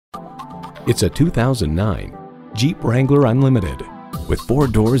It's a 2009 Jeep Wrangler Unlimited. With 4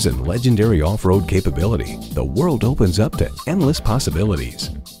 doors and legendary off-road capability, the world opens up to endless possibilities.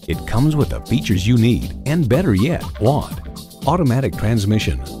 It comes with the features you need and, better yet, want. Automatic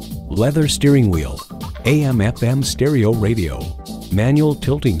transmission, leather steering wheel, AM/FM stereo radio, manual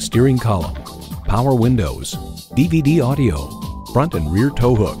tilting steering column, power windows, DVD audio, front and rear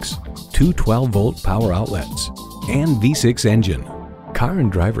tow hooks, 2 12-volt power outlets, and V6 engine. Car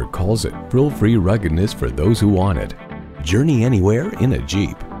and Driver calls it thrill-free ruggedness for those who want it. Journey anywhere in a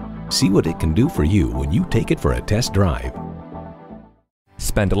Jeep. See what it can do for you when you take it for a test drive.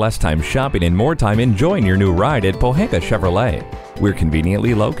 Spend less time shopping and more time enjoying your new ride at Pohanka Chevrolet. We're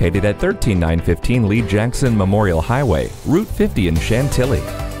conveniently located at 13915 Lee Jackson Memorial Highway, Route 50 in Chantilly.